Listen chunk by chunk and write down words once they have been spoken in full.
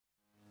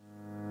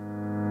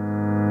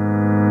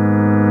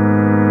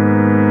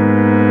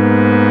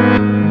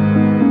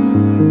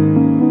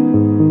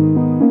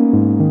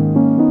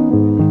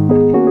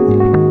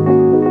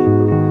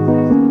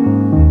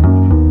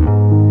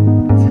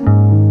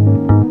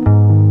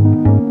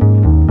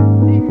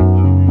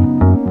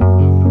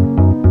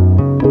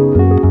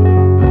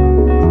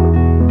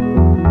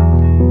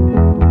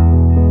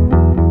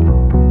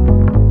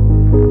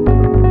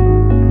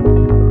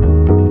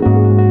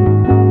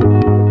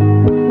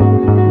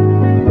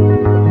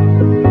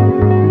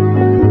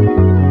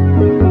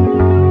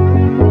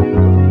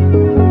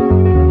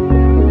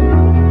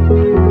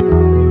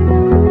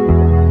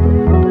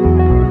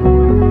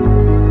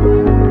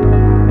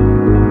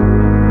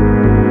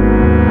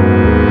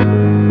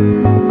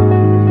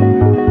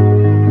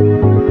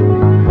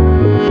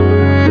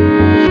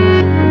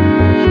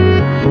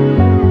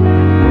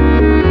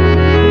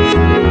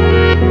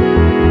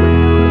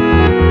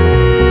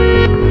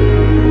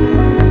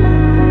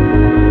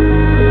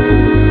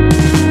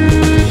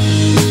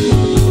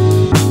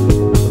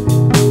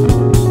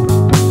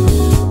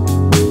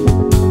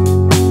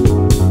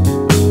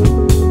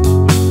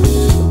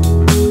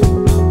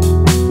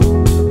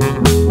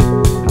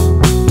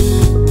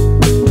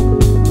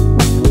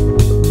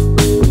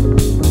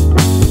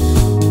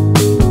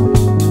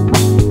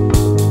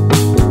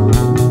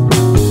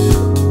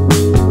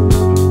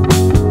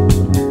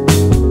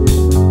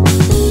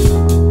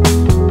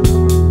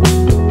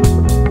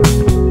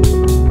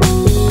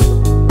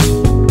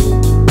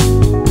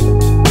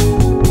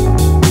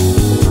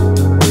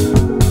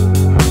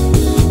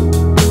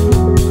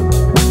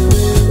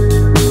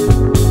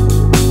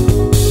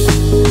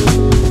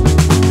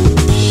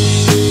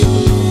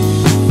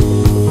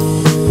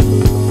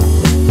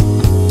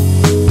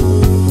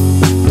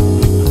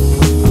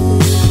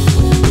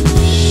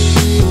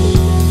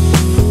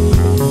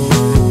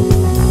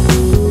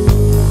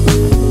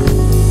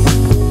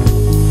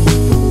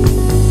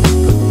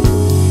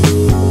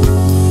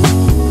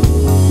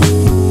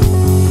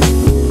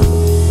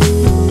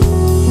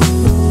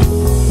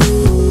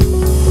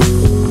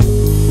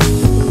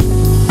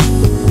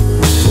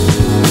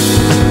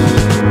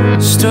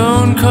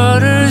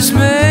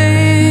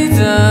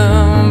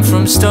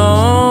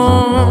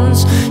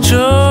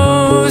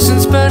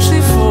especially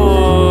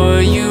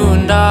for you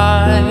and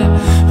I,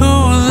 who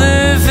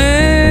live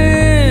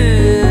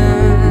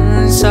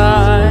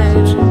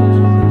inside.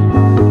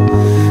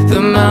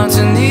 The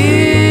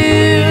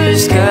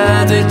mountaineers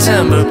gathered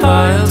timber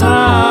piled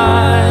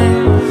high,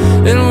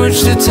 in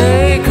which to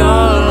take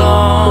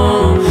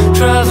along,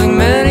 traveling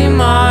many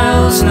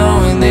miles,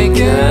 knowing they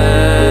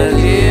get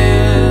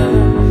here.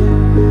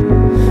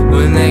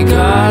 When they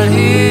got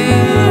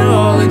here,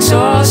 all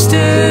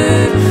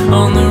exhausted,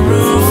 on the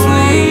roof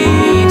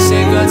leaks,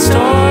 they got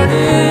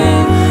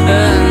started.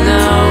 And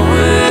now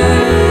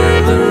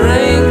when the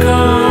rain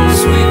comes,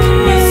 we can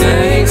be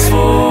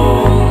thankful.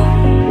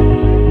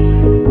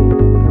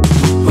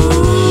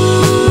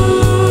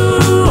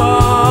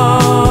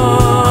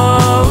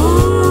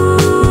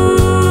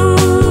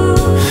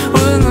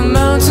 When the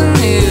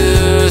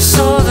mountaineers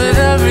saw that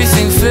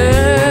everything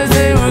fit,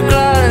 they were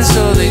glad, and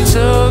so they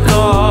took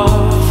off.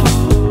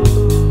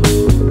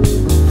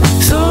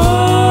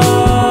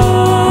 Thought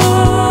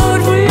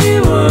we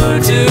were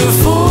due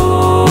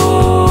for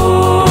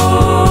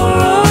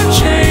a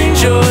change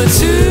or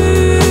two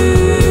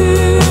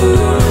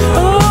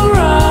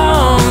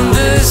around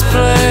this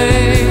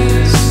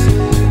place.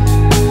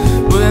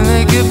 When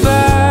they get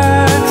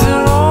back,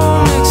 they're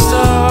all mixed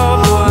up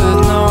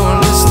with no one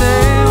to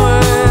stay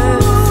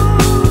with.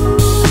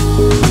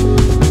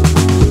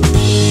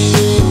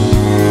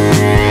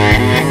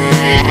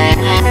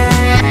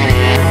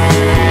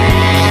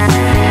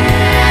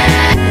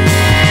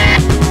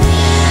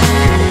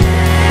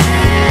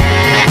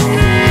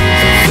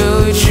 The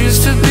village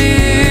used to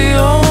be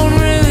all one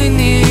really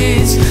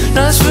needs,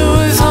 now it's filled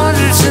with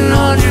hundreds and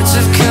hundreds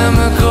of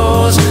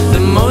chemicals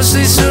that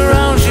mostly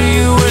surround you.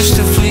 You wish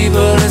to flee,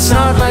 but it's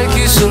not like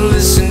you, so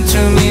listen to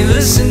me,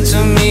 listen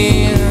to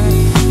me.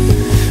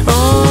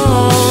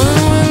 Oh,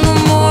 and when the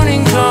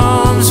morning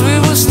comes, we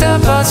will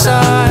step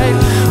outside.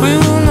 We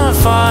will not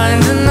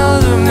find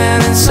another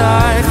man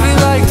inside. We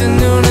like the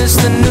newness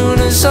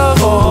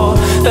of all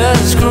that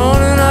has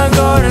grown in our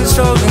garden,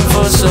 struggling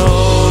for so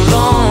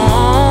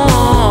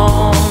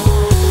long.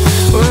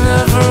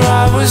 Whenever I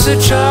was a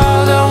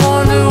child, I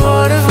wondered,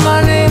 what if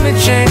my name had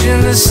changed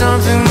into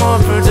something more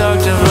productive?